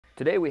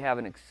Today we have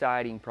an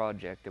exciting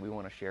project that we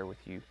want to share with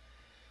you.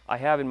 I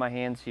have in my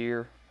hands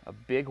here a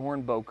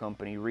Bighorn Bow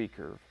Company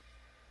recurve.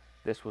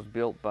 This was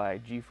built by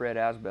G.P.T.BC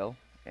Asbell,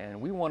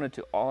 and we wanted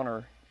to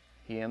honor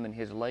him and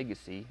his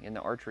legacy in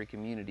the archery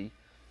community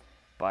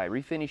by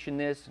refinishing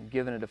this and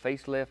giving it a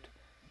facelift,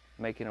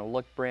 making it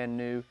look brand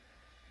new,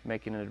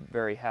 making it a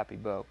very happy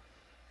bow.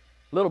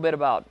 A little bit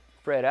about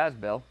Fred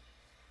Asbell.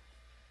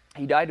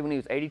 He died when he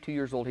was 82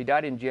 years old. He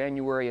died in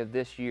January of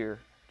this year,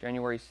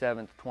 January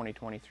 7th,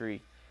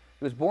 2023.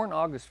 He was born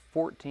August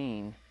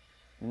 14,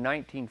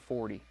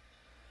 1940.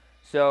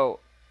 So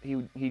he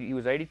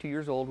was 82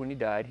 years old when he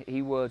died.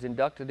 He was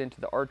inducted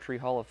into the Archery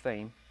Hall of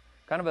Fame,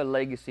 kind of a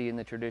legacy in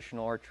the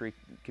traditional archery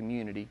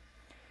community.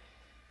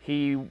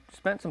 He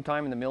spent some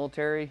time in the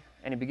military,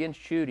 and he began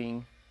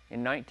shooting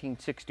in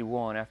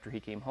 1961 after he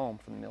came home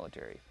from the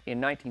military.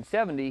 In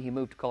 1970, he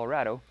moved to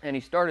Colorado, and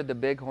he started the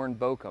Bighorn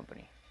Bow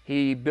Company.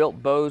 He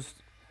built bows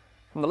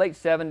from the late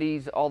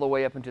 70s all the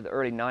way up into the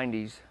early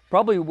 90s.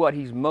 Probably what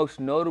he's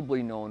most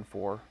notably known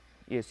for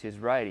is his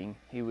writing.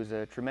 He was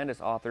a tremendous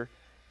author.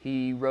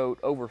 He wrote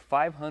over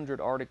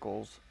 500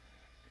 articles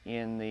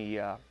in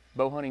the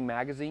Bow Hunting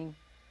Magazine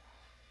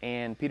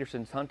and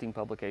Peterson's Hunting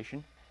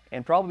publication.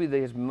 And probably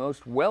his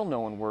most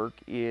well-known work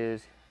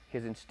is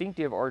his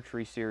Instinctive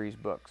Archery series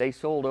books. They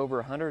sold over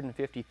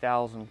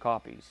 150,000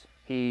 copies.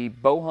 He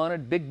bow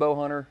hunted, big bow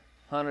hunter,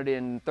 hunted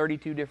in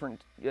 32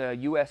 different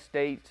U.S.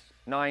 states,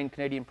 9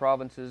 Canadian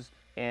provinces,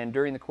 and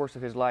during the course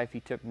of his life he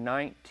took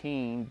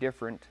 19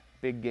 different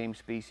big game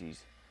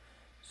species.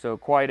 So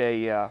quite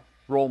a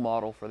role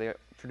model for the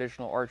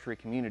traditional archery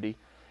community.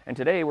 And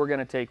today we're going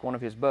to take one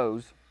of his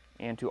bows,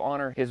 and to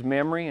honor his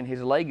memory and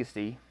his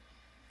legacy,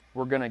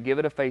 we're going to give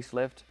it a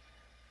facelift.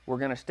 We're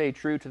going to stay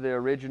true to the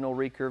original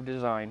recurve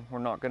design. We're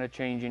not going to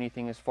change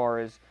anything as far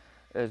as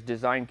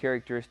design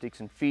characteristics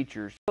and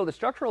features. So the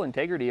structural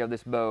integrity of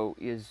this bow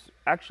is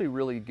actually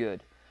really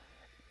good.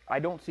 I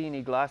don't see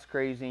any glass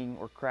crazing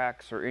or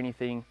cracks or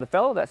anything. The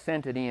fellow that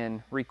sent it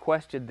in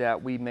requested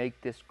that we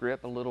make this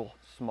grip a little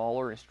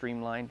smaller and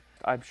streamlined.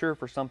 I'm sure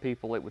for some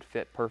people it would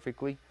fit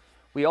perfectly.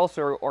 We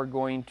also are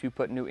going to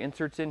put new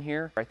inserts in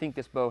here. I think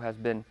this bow has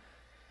been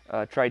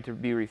tried to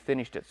be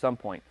refinished at some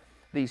point.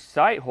 These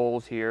sight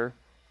holes here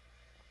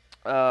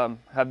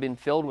have been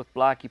filled with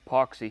black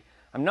epoxy.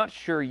 I'm not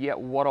sure yet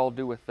what I'll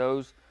do with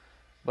those,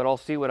 but I'll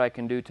see what I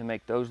can do to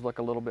make those look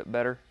a little bit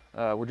better.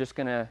 We're just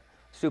going to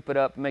soup it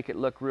up, make it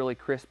look really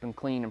crisp and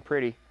clean and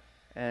pretty,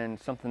 and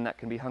something that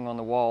can be hung on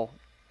the wall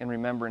in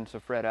remembrance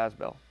of Fred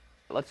Asbell.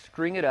 Let's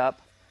string it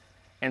up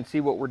and see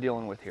what we're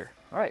dealing with here.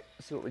 All right,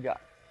 let's see what we got.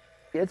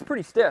 Yeah, it's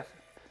pretty stiff.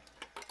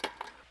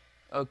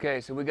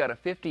 Okay, so we got a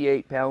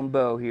 58-pound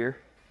bow here.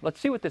 Let's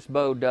see what this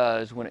bow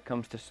does when it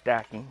comes to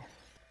stacking.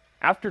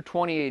 After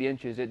 28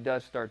 inches, it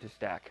does start to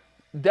stack.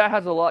 That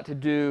has a lot to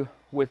do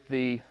with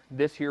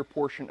this here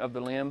portion of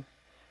the limb.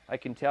 I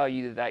can tell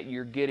you that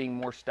you're getting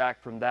more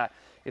stack from that.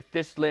 If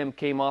this limb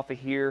came off of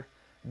here,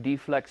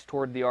 deflexed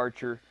toward the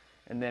archer,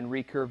 and then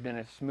recurved in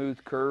a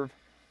smooth curve,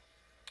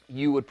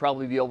 you would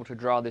probably be able to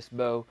draw this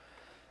bow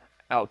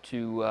out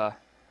to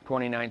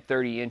 29,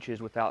 30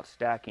 inches without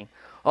stacking.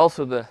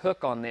 Also, the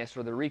hook on this,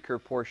 or the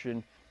recurve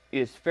portion,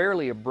 is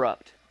fairly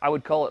abrupt. I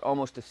would call it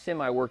almost a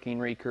semi-working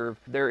recurve.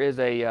 There is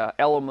a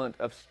element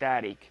of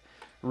static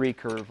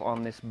recurve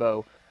on this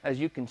bow. As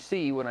you can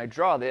see, when I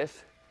draw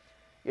this,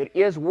 it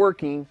is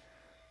working,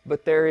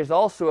 but there is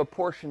also a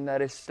portion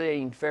that is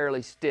staying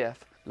fairly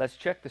stiff. Let's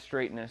check the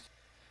straightness.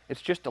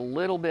 It's just a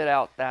little bit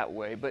out that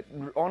way, but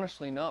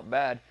honestly not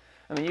bad.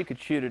 I mean, you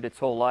could shoot it its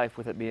whole life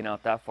with it being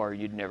out that far,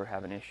 you'd never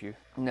have an issue.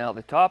 Now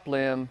the top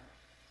limb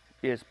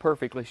is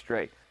perfectly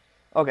straight.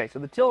 Okay, so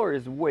the tiller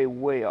is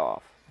way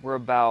off. We're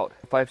about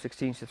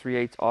 5/16 to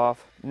 3/8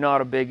 off.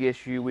 Not a big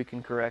issue, we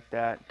can correct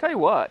that. Tell you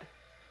what,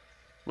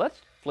 let's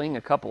fling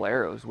a couple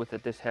arrows with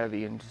it this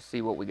heavy and just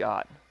see what we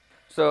got.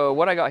 So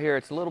what I got here,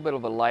 it's a little bit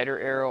of a lighter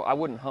arrow. I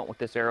wouldn't hunt with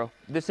this arrow.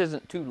 This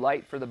isn't too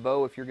light for the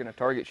bow if you're gonna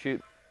target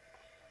shoot.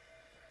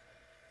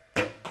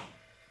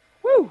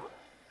 Woo,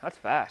 that's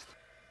fast.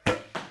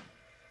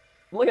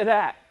 Look at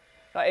that.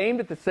 I aimed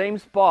at the same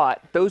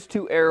spot. Those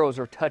two arrows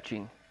are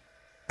touching.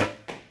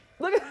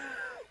 Look at,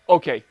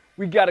 okay,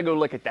 we gotta go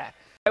look at that.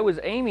 I was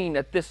aiming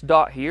at this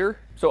dot here,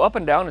 so up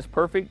and down is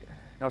perfect.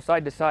 Now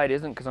side to side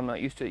isn't because I'm not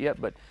used to it yet,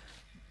 but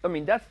I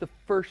mean, that's the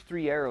first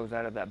 3 arrows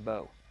out of that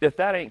bow. If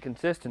that ain't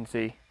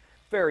consistency,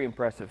 very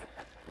impressive.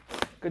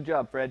 Good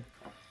job, Fred.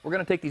 We're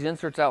gonna take these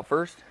inserts out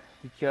first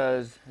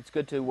because it's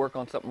good to work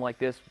on something like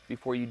this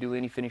before you do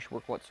any finish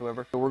work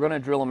whatsoever. So we're gonna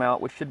drill them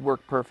out, which should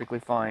work perfectly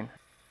fine.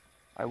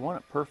 I want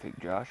it perfect,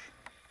 Josh.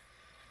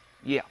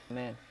 Yeah,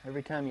 man,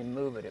 every time you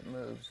move it, it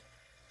moves.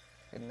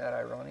 Isn't that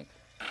ironic?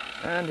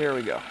 And here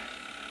we go.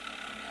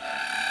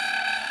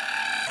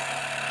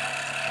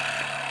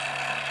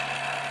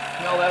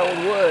 Smell that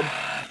old wood.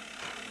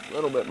 A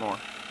little bit more.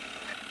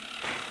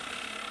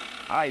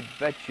 I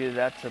bet you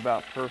that's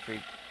about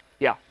perfect.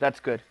 Yeah, that's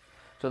good.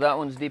 So that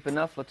one's deep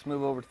enough. Let's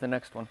move over to the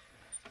next one.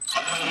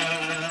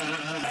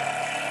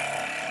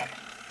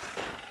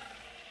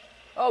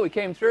 Oh, we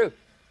came through.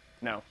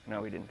 No,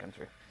 we didn't come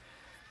through.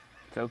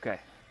 It's okay.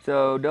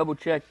 So double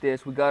check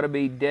this. We got to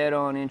be dead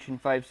on 1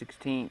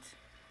 5/16",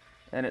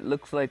 and it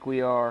looks like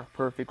we are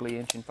perfectly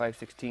 1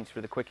 5/16"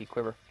 for the quickie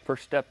quiver.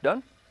 First step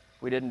done.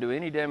 We didn't do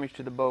any damage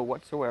to the bow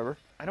whatsoever.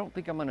 I don't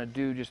think I'm going to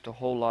do just a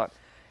whole lot.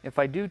 If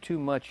I do too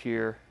much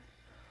here,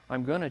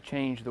 I'm going to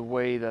change the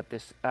way that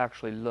this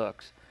actually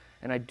looks,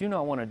 and I do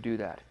not want to do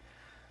that,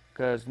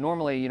 because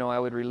normally, you know, I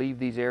would relieve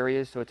these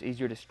areas so it's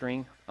easier to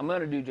string. I'm going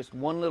to do just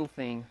one little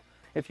thing.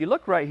 If you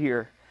look right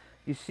here,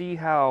 you see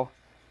how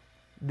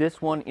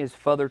this one is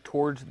further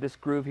towards, this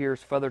groove here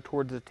is further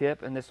towards the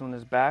tip, and this one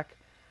is back.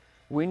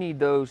 We need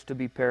those to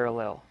be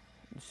parallel.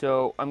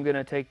 So I'm going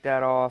to take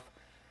that off.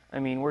 I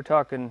mean, we're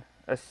talking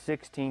a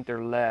 1/16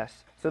 or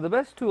less. So the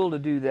best tool to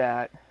do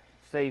that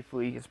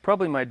safely is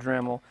probably my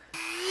Dremel.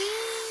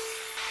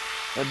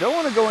 I don't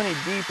want to go any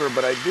deeper,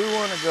 but I do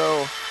want to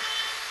go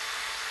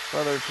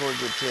further towards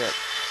the tip.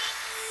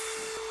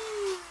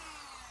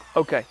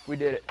 Okay, we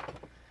did it.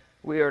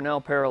 We are now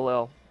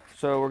parallel.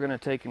 So we're going to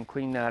take and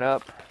clean that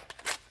up.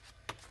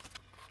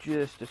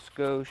 Just a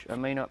skosh. I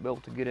may not be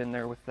able to get in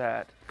there with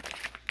that.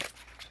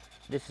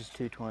 This is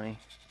 220.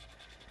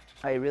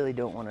 I really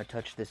don't want to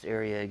touch this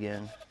area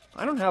again.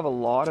 I don't have a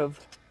lot of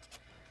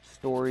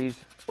stories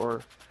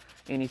or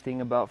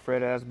anything about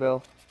Fred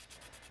Asbell.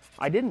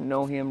 I didn't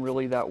know him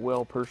really that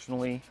well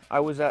personally. I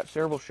was at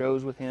several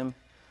shows with him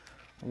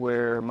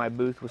where my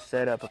booth was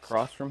set up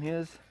across from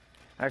his.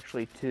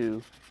 Actually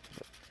 2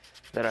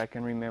 that I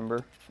can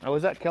remember. I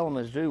was at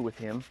Kalamazoo with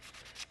him.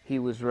 He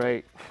was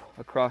right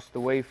across the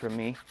way from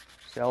me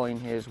selling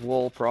his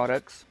wool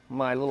products.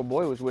 My little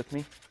boy was with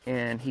me,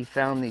 and he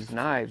found these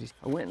knives.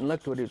 I went and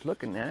looked what he was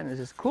looking at, and it's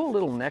this cool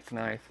little neck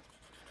knife.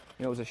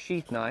 You know, it was a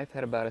sheath knife,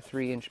 had about a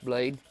 3-inch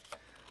blade,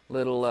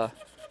 little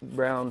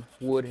brown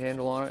wood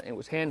handle on it. It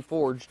was hand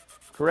forged.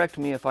 Correct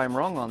me if I'm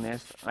wrong on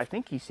this. I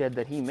think he said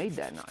that he made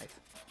that knife,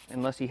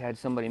 unless he had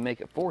somebody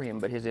make it for him,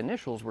 but his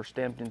initials were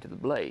stamped into the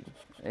blade.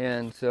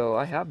 And so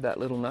I have that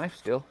little knife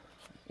still,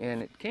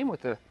 and it came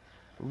with a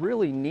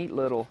really neat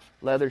little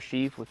leather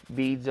sheath with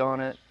beads on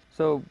it.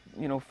 So,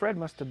 you know, Fred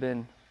must have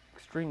been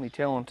extremely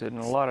talented in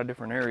a lot of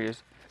different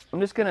areas. I'm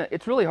just gonna,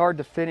 it's really hard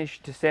to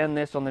sand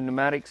this on the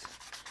pneumatics.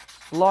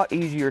 It's a lot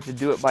easier to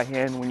do it by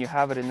hand when you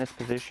have it in this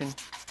position.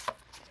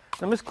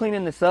 So I'm just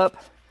cleaning this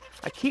up.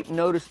 I keep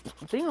noticing,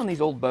 the thing on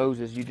these old bows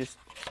is you just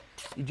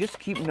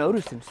keep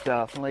noticing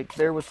stuff. Like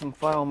there was some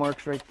file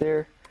marks right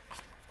there.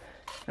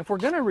 If we're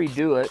gonna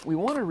redo it, we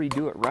want to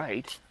redo it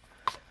right.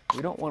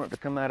 We don't want it to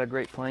come out of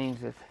Great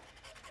Plains with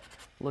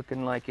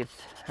looking like it's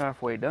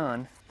halfway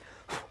done.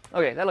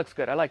 Okay, that looks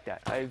good. I like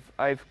that.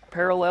 I've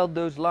paralleled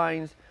those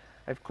lines.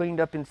 I've cleaned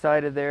up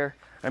inside of there.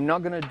 I'm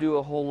not going to do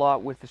a whole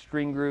lot with the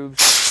string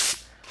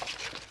grooves.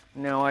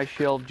 Now I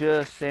shall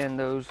just sand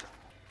those.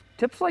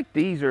 Tips like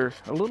these are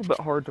a little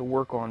bit hard to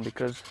work on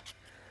because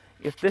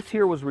if this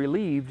here was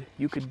relieved,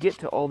 you could get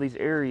to all these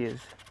areas.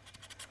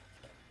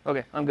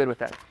 Okay, I'm good with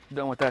that.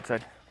 Done with that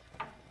side.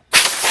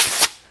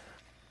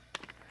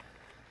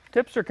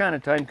 Tips are kind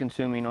of time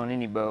consuming on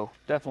any bow.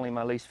 Definitely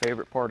my least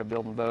favorite part of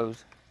building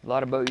bows. A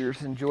lot of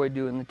bowyers enjoy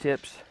doing the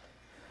tips.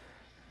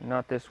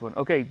 Not this one.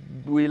 Okay,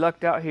 we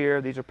lucked out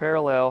here. These are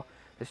parallel.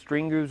 The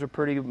string grooves are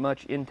pretty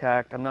much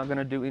intact. I'm not going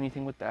to do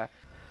anything with that.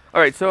 All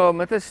right, so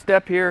I'm at this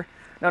step here.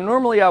 Now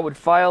normally I would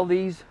file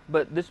these,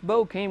 but this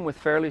bow came with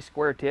fairly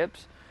square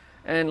tips.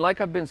 And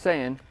like I've been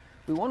saying,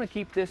 we want to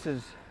keep this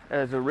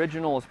as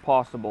original as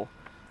possible.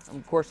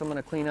 Of course, I'm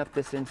going to clean up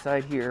this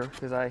inside here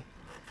because I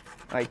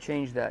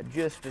changed that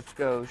just a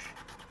skosh.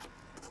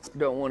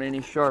 Don't want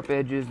any sharp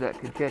edges that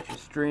could catch a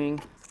string.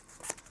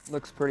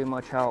 Looks pretty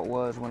much how it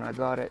was when I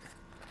got it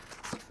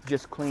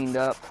just cleaned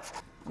up.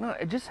 No,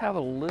 I just have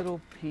a little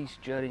piece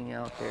jutting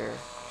out there.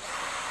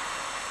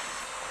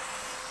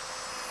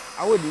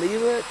 I would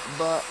leave it,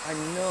 but I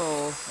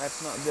know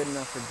that's not good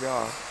enough for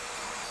Josh.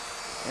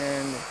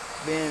 And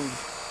then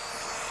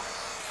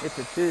it's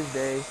a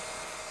Tuesday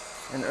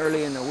and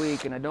early in the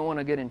week, and I don't want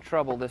to get in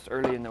trouble this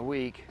early in the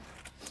week.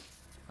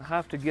 I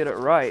have to get it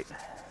right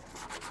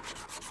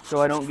so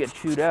I don't get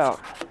chewed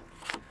out.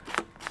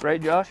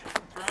 Right, Josh?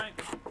 That's right.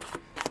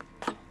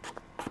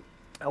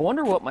 I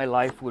wonder what my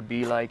life would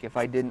be like if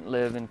I didn't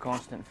live in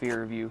constant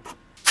fear of you.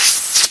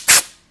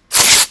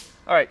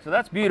 All right, so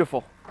that's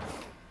beautiful.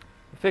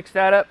 Fix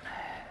that up.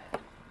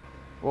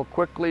 We'll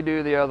quickly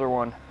do the other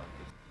one.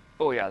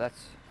 Oh yeah,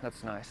 that's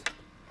nice.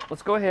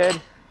 Let's go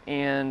ahead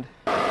and...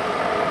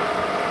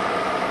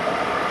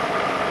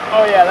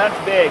 Oh yeah,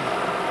 that's big.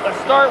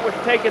 Let's start with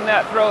taking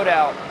that throat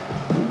out.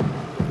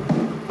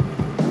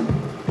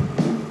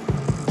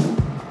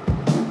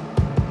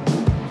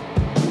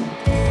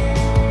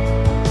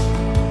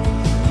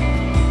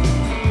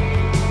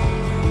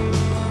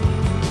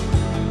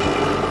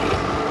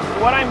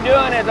 What I'm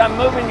doing is I'm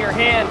moving your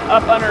hand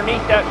up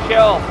underneath that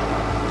shell.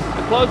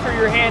 The closer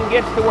your hand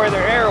gets to where the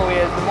arrow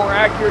is, the more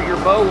accurate your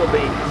bow will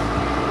be.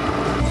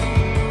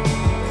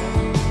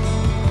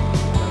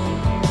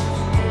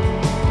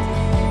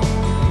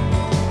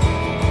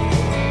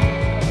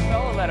 The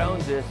fellow that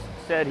owns this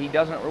said he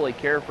doesn't really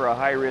care for a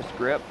high-risk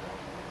grip.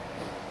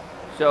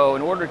 So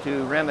in order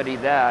to remedy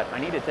that, I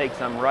need to take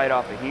some right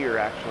off of here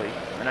actually.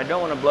 And I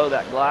don't want to blow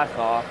that glass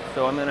off,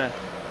 so I'm going to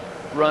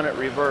run it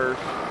reverse.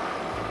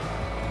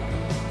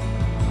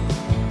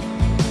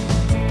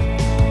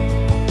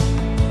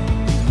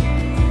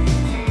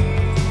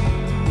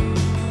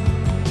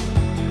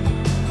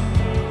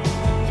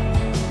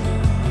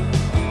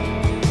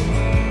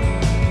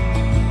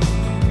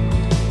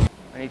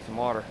 I need some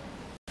water.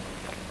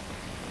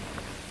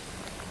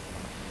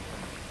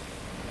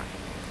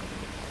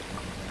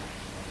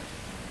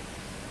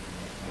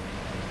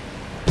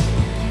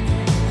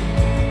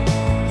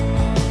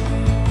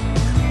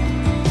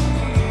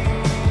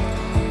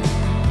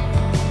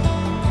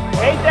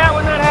 Hate that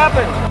when that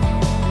happens.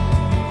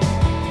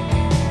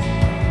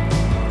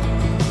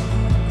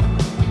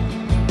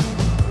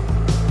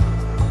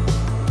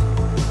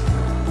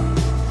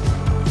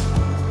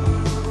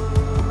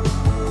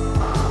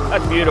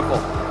 That's beautiful.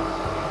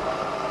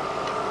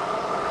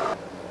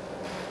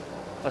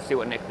 Let's see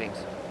what Nick thinks.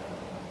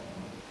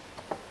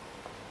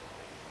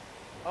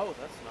 Oh,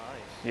 that's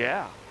nice.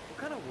 Yeah. What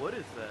kind of wood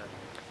is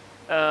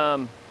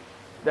that?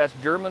 That's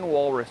German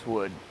walrus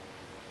wood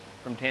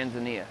from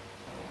Tanzania.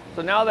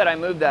 So now that I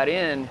moved that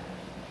in,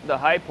 the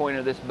high point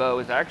of this bow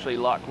is actually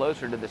a lot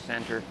closer to the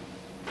center.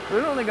 So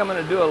I don't think I'm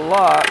going to do a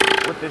lot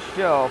with this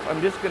shelf.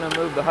 I'm just going to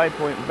move the high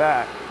point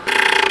back.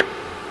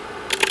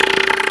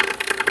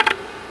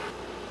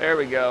 There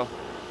we go.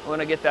 I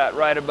want to get that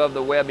right above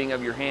the webbing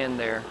of your hand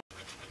there.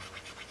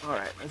 All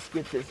right, let's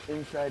get this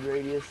inside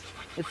radius.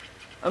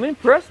 I'm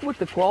impressed with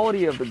the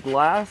quality of the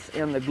glass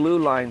and the glue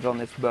lines on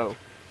this bow.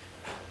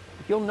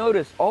 If you'll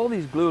notice, all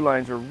these glue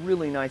lines are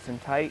really nice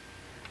and tight.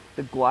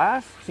 The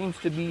glass seems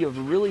to be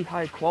of really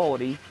high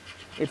quality.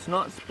 It's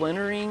not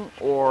splintering,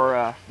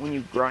 or when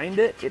you grind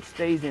it, it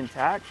stays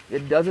intact.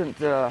 It doesn't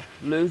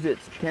lose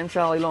its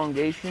tensile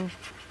elongation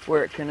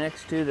where it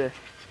connects to the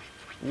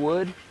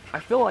wood. I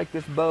feel like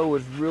this bow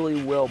is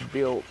really well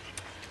built.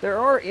 There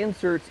are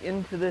inserts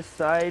into this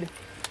side.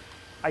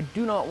 I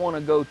do not want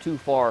to go too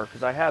far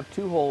because I have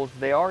 2 holes.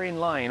 They are in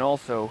line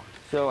also,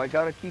 so I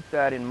got to keep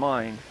that in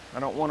mind. I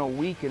don't want to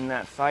weaken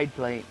that side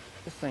plate.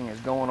 This thing is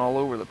going all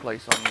over the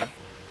place on me.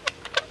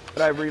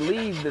 But I've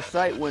relieved the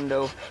sight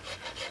window,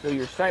 so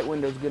your sight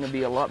window is going to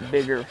be a lot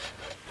bigger.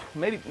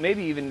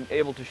 Maybe even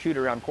able to shoot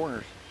around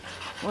corners.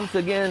 Once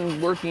again,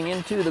 working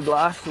into the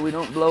glass so we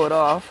don't blow it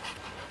off.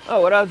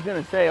 Oh, what I was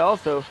going to say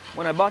also,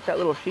 when I bought that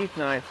little sheath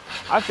knife,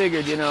 I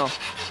figured, you know,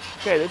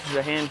 okay, this is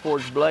a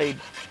hand-forged blade.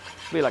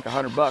 It'll be like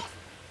 $100.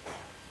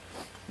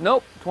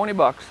 Nope, 20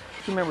 bucks.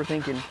 I remember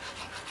thinking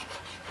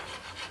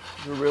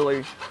it's a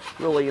really,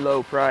 really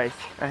low price.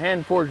 A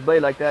hand-forged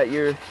blade like that,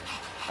 you're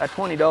at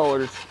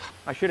 $20.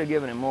 I should have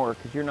given it more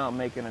because you're not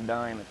making a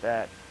dime at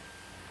that.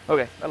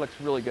 Okay, that looks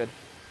really good.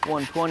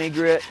 120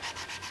 grit.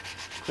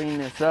 Clean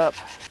this up.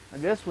 I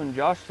guess when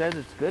Josh says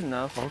it's good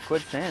enough, I'll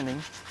quit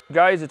sanding.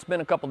 Guys, it's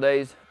been a couple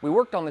days. We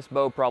worked on this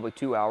bow probably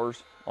 2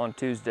 hours on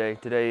Tuesday.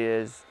 Today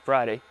is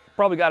Friday.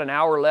 Probably got an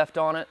hour left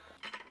on it.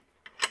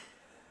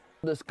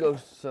 This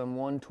goes some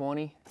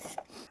 120.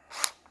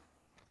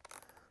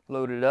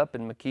 Loaded up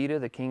in Makita,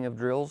 the king of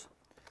drills.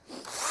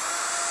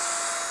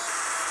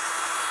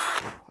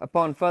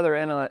 Upon further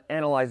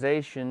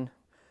analyzation,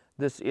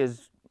 this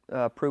is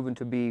proven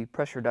to be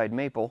pressure dyed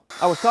maple.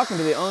 I was talking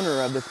to the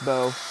owner of this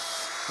bow,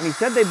 and he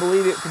said they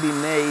believe it to be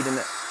made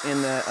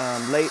in the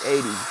late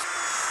 80s.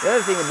 The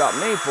other thing about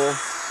maple,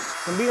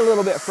 it can be a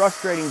little bit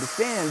frustrating to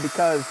sand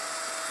because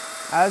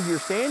as you're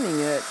sanding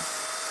it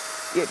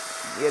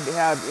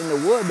has in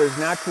the wood, there's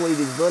naturally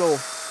these little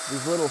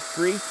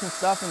streaks and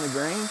stuff in the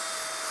grain,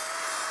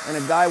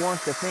 and a guy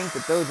wants to think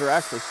that those are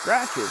actually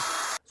scratches.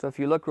 So if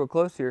you look real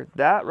close here,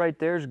 that right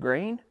there is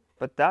grain,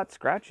 but that's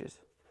scratches.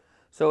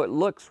 So it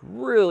looks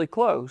really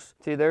close.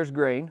 See, there's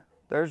grain,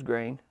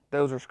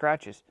 those are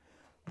scratches.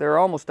 They're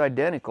almost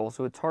identical,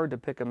 so it's hard to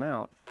pick them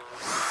out.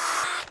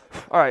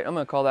 All right, I'm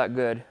gonna call that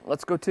good.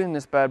 Let's go tune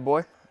this bad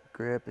boy.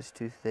 Grip is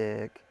too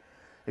thick.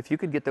 If you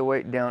could get the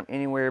weight down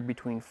anywhere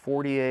between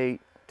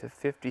 48 to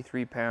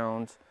 53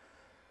 pounds,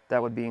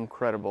 that would be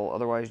incredible.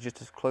 Otherwise,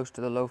 just as close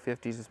to the low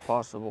 50s as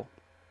possible.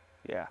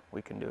 Yeah,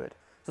 we can do it.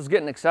 So it's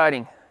getting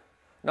exciting.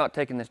 Not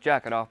taking this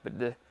jacket off, but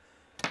the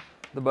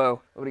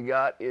bow. What he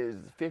got is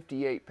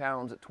 58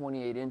 pounds at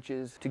 28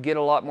 inches. To get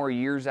a lot more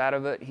years out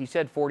of it, he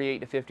said 48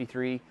 to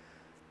 53.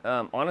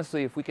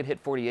 Honestly, if we could hit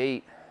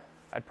 48,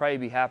 I'd probably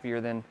be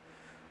happier than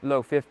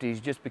low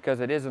 50s, just because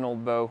it is an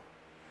old bow,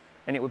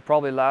 and it would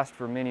probably last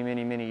for many,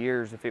 many, many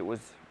years if it was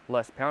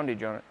less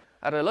poundage on it.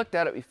 As I looked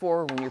at it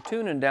before, when you're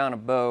tuning down a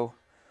bow,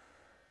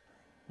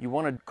 you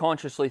want to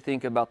consciously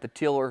think about the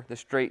tiller, the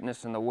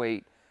straightness, and the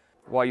weight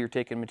while you're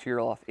taking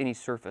material off any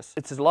surface.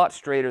 It's a lot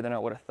straighter than I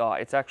would have thought.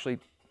 It's actually,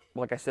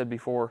 like I said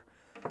before,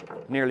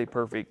 nearly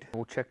perfect.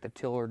 We'll check the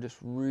tiller just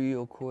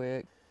real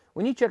quick.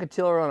 When you check a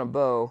tiller on a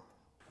bow,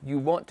 you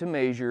want to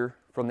measure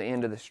from the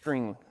end of the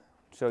string.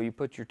 So you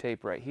put your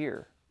tape right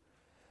here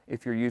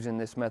if you're using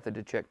this method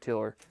to check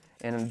tiller,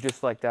 and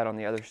just like that on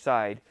the other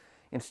side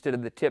instead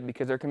of the tip,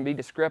 because there can be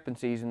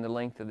discrepancies in the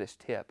length of this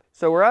tip.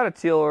 So we're out of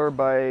tiller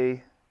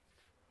by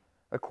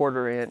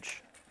 1/4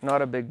 inch,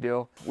 not a big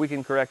deal. We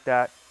can correct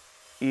that.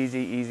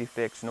 Easy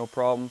fix, no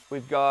problem.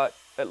 We've got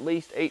at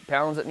least 8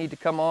 pounds that need to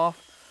come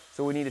off,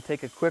 so we need to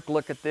take a quick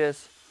look at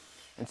this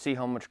and see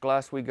how much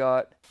glass we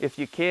got. If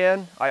you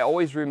can, I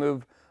always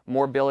remove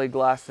more belly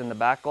glass than the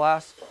back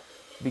glass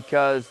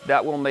because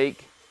that will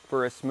make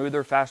for a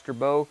smoother, faster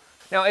bow.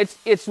 Now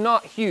it's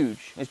not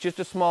huge, it's just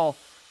a small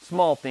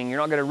thing. You're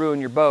not gonna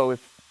ruin your bow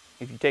if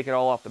you take it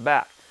all off the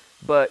back,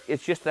 but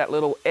it's just that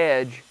little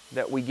edge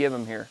that we give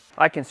them here.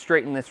 I can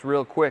straighten this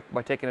real quick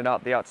by taking it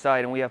out the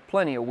outside, and we have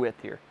plenty of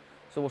width here.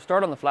 So we'll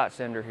start on the flat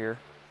sender here.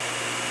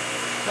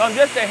 So I'm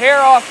just a hair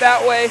off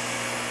that way,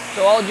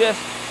 so I'll just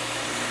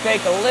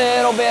take a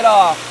little bit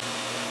off.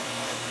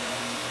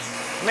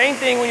 Main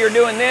thing when you're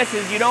doing this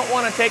is you don't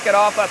want to take it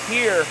off up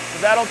here,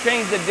 because that'll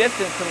change the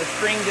distance from the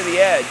string to the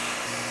edge.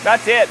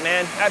 That's it,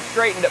 man. That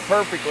straightened it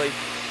perfectly.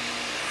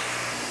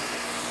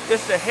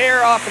 Just a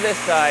hair off of this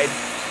side.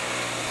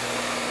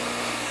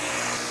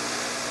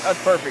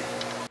 That's perfect.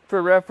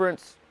 For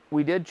reference,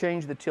 we did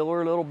change the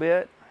tiller a little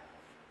bit,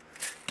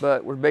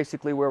 but we're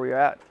basically where we're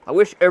at. I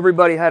wish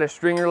everybody had a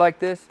stringer like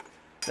this,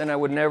 then I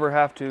would never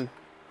have to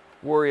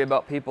worry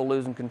about people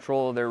losing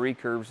control of their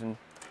recurves and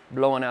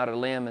blowing out a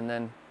limb, and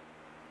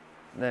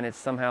then it's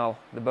somehow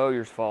the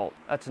bowyer's fault.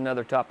 That's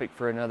another topic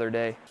for another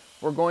day.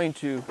 We're going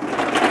to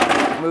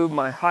move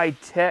my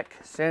high-tech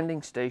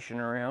sanding station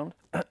around.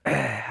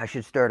 I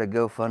should start a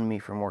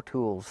GoFundMe for more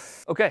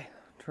tools. Okay,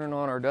 turn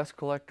on our dust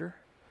collector.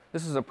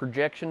 This is a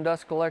projection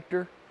dust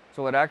collector,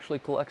 so it actually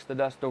collects the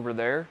dust over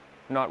there,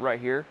 not right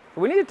here.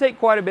 So we need to take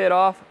quite a bit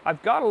off.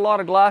 I've got a lot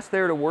of glass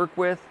there to work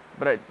with,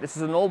 but this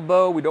is an old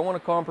bow. We don't want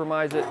to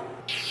compromise it.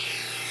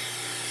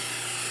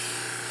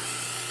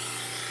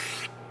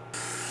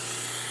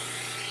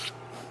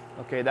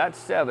 Okay, that's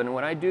 7.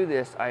 When I do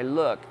this, I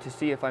look to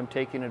see if I'm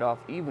taking it off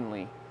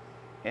evenly.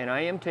 And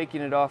I am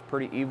taking it off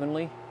pretty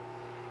evenly,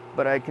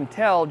 but I can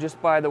tell just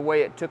by the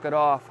way it took it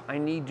off, I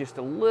need just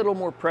a little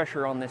more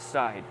pressure on this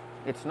side.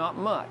 It's not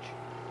much.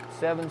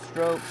 7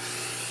 strokes,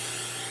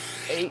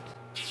 8,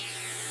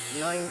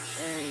 9,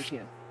 and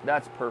 10.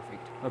 That's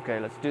perfect. Okay,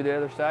 let's do the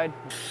other side.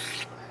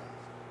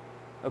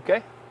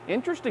 Okay,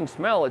 interesting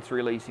smell it's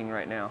releasing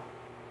right now.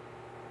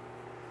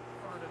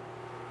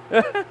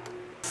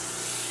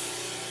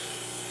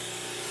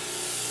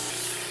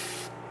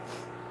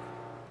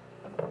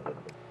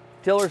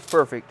 Tiller's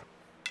perfect.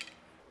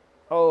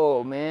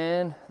 Oh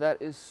man,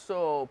 that is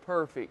so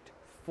perfect.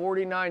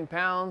 49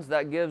 pounds,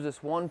 that gives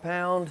us 1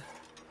 pound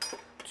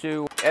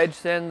to edge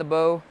sand the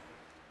bow.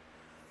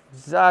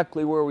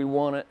 Exactly where we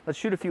want it. Let's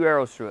shoot a few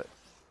arrows through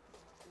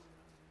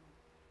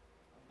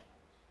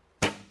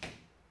it.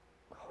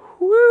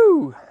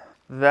 Woo!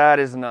 That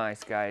is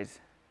nice, guys.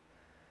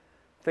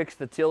 Fixed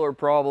the tiller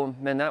problem.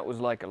 Man, that was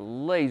like a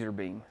laser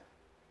beam.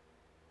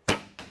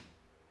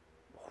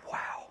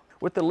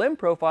 With the limb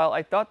profile,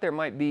 I thought there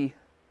might be,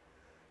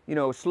 you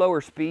know,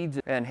 slower speeds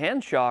and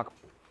hand shock.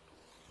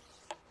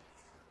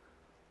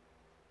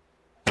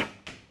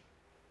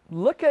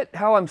 Look at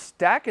how I'm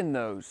stacking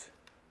those.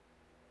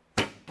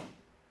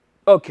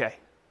 Okay,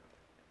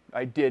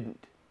 I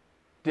didn't.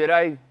 Did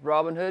I,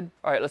 Robin Hood?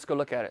 All right, let's go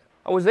look at it.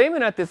 I was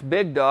aiming at this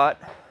big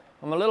dot.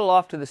 I'm a little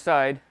off to the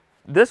side.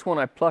 This one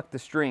I plucked the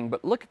string,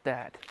 but look at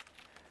that.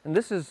 And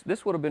this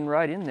would have been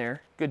right in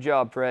there. Good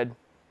job, Fred.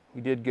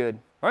 You did good.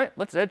 All right,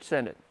 let's edge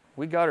send it.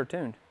 We got her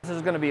tuned. This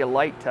is gonna be a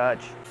light touch.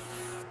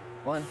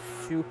 1,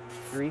 2,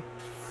 3,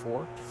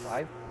 4,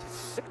 5,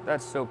 6.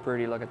 That's so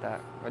pretty, look at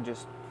that. It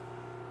just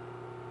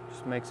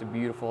makes a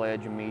beautiful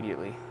edge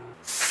immediately.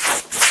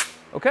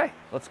 Okay,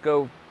 let's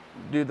go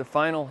do the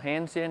final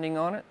hand sanding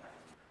on it.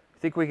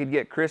 Think we could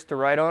get Chris to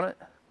write on it?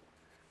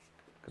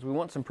 Because we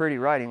want some pretty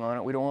writing on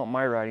it. We don't want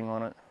my writing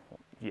on it.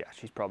 Yeah,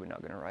 she's probably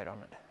not gonna write on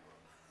it.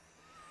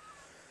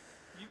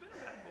 You've been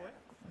a bad boy.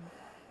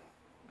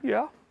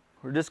 Yeah.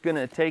 We're just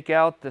gonna take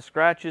out the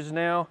scratches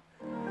now.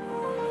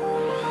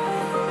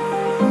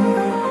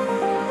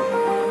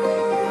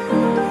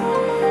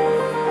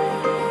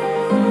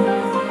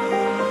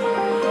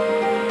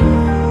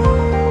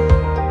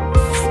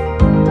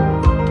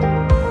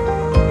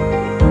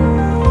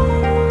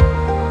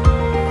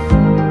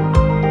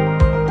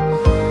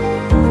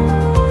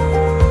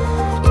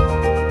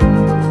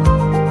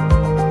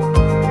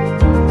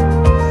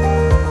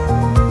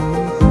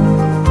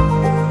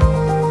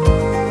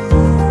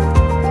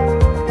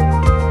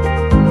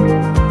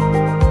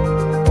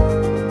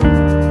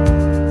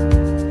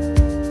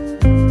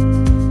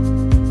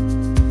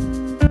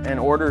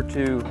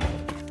 To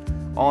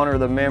honor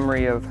the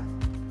memory of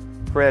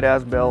Fred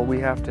Asbell, we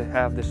have to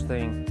have this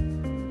thing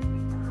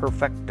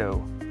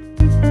perfecto.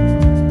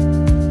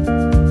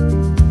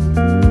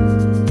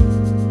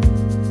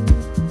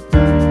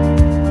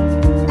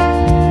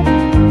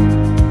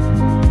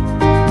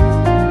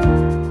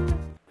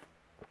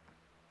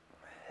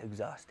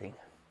 Exhausting.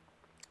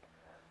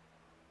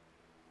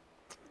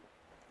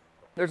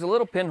 There's a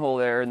little pinhole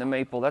there in the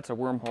maple. That's a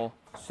wormhole,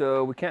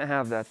 so we can't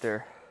have that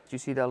there. Do you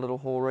see that little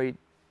hole right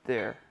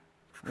there?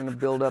 I'm gonna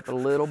build up a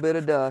little bit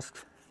of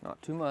dust,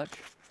 not too much.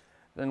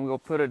 Then we'll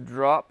put a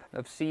drop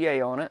of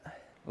CA on it.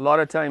 A lot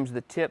of times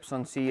the tips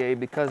on CA,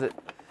 because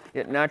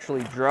it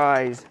naturally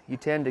dries, you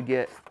tend to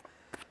get,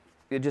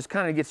 it just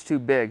kind of gets too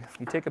big.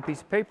 You take a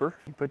piece of paper,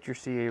 you put your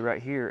CA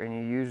right here, and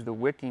you use the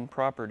wicking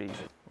properties.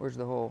 Where's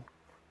the hole?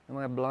 Am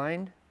I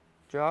blind,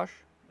 Josh?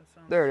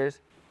 There it is.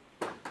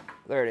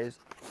 There it is.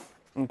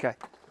 Okay.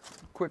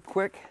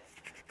 Quick,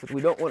 because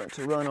we don't want it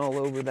to run all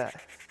over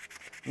that.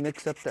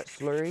 Mix up that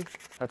slurry.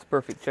 That's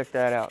perfect. Check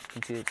that out. You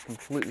can see it's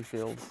completely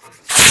filled.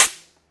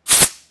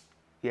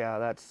 Yeah,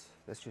 that's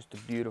just a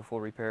beautiful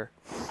repair.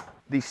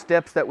 These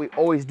steps that we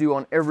always do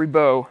on every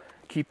bow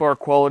keep our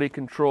quality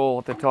control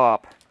at the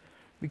top,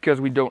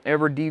 because we don't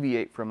ever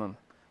deviate from them.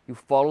 You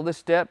follow the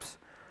steps,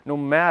 no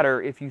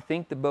matter if you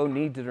think the bow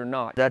needs it or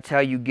not. That's how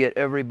you get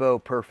every bow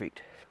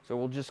perfect. So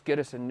we'll just get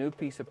us a new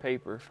piece of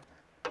paper,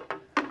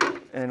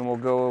 and we'll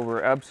go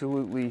over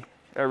absolutely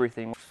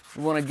everything.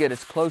 We want to get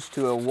as close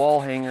to a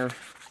wall hanger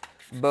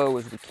bow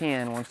as we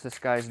can once this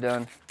guy's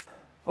done.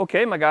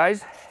 Okay, my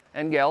guys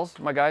and gals,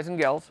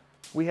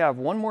 we have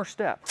one more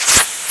step.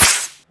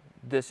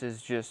 This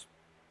is just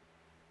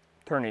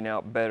turning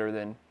out better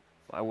than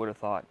I would have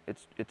thought.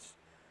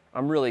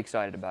 I'm really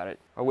excited about it.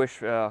 I wish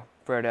Fred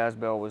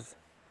Asbell was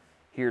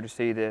here to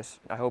see this.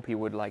 I hope he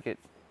would like it.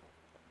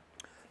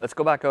 Let's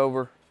go back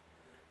over,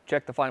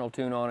 check the final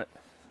tune on it,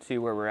 see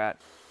where we're at.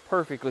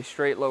 Perfectly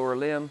straight lower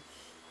limb,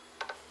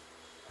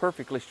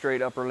 perfectly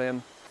straight upper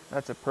limb.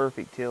 That's a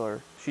perfect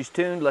tiller. She's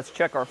tuned. Let's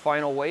check our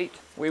final weight.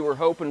 We were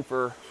hoping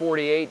for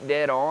 48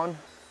 dead on.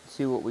 Let's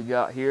see what we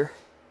got here.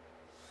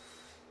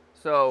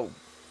 So,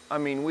 I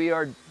mean, we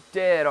are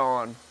dead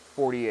on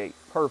 48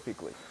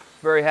 perfectly.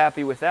 Very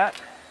happy with that.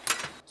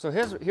 So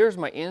here's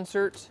my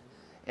inserts,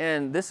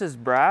 and this is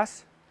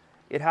brass.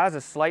 It has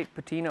a slight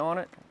patina on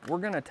it. We're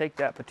gonna take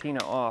that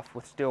patina off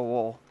with steel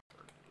wool.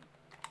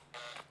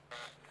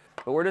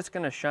 But we're just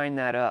gonna shine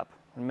that up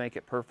and make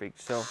it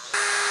perfect. So,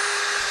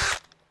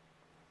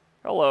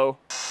 hello.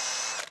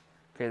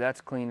 Okay,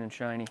 that's clean and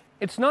shiny.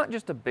 It's not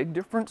just a big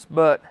difference,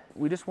 but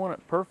we just want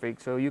it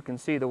perfect. So you can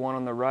see the one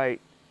on the right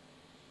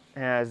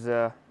has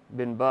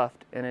been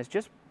buffed, and it's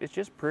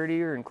just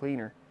prettier and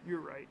cleaner. You're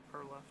right, or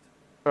left.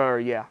 Or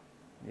yeah,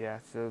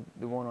 so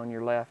the one on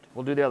your left.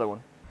 We'll do the other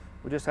one.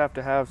 We just have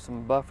to have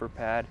some buffer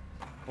pad.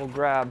 We'll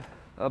grab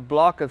a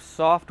block of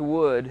soft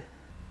wood.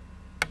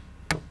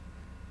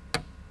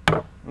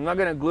 I'm not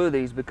gonna glue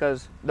these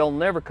because they'll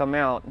never come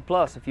out. And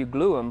plus, if you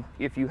glue them,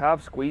 if you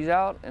have squeeze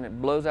out and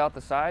it blows out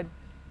the side,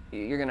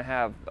 you're gonna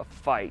have a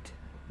fight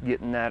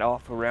getting that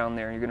off around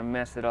there. You're gonna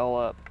mess it all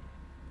up.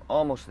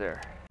 Almost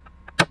there.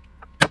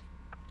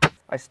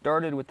 I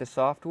started with the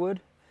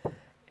softwood,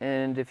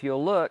 and if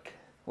you'll look,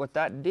 what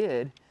that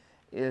did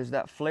is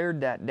that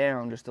flared that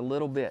down just a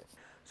little bit.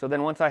 So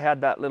then once I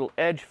had that little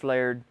edge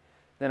flared,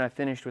 then I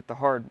finished with the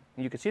hard.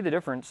 You can see the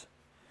difference.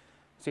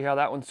 See how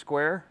that one's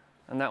square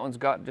and that one's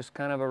got just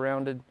kind of a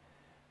rounded,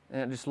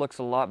 and it just looks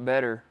a lot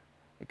better.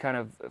 It kind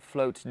of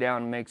floats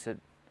down and makes it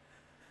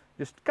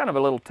just kind of a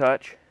little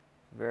touch.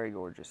 Very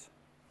gorgeous.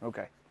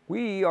 Okay,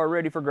 we are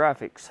ready for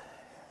graphics.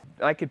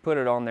 I could put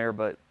it on there,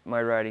 but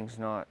my writing's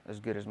not as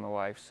good as my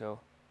wife's,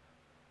 so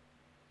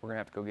we're gonna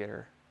have to go get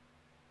her.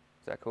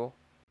 Is that cool?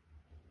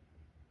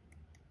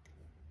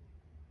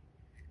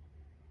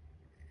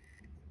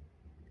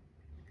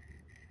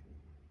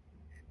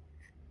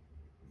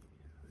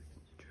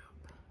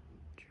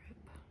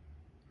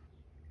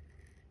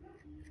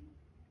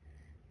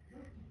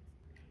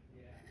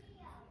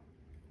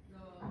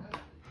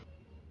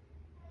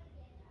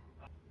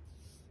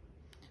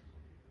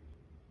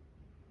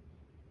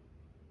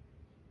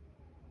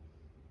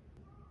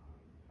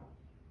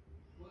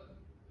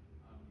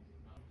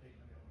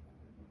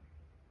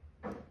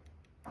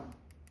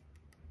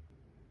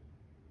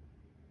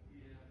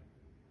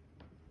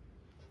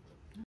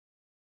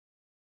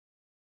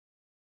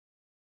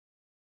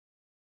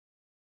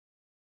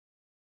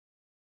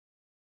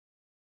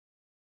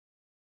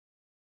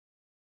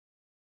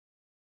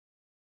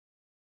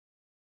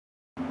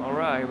 All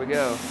right, here we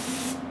go.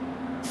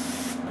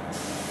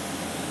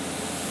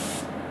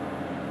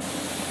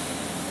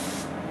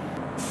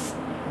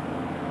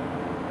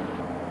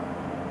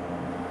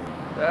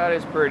 That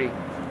is pretty. And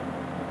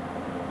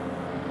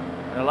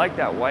I like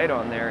that white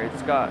on there.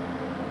 It's got,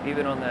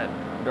 even on that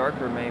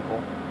darker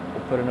maple,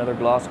 we'll put another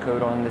gloss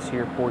coat on this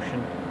here portion,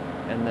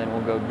 and then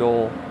we'll go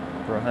dull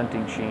for a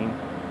hunting sheen,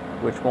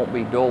 which won't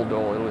be dull.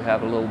 It'll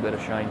have a little bit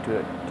of shine to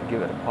it to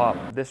give it a pop.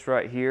 This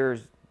right here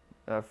is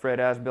Fred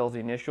Asbell's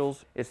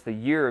initials. It's the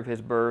year of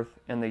his birth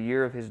and the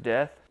year of his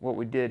death. What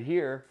we did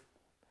here,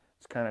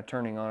 it's kind of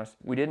turning on us.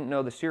 We didn't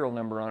know the serial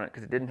number on it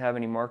because it didn't have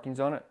any markings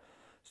on it.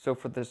 So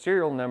for the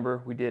serial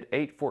number, we did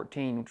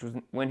 814, which was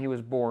when he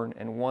was born,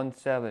 and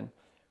 17,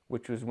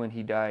 which was when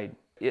he died.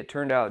 It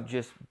turned out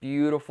just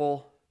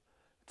beautiful.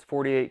 It's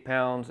 48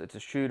 pounds. It's a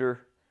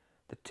shooter.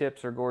 The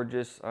tips are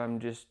gorgeous. I'm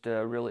just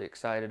really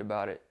excited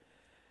about it.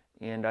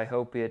 And I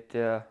hope it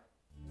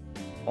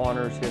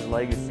honors his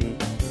legacy.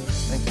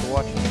 Thanks for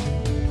watching.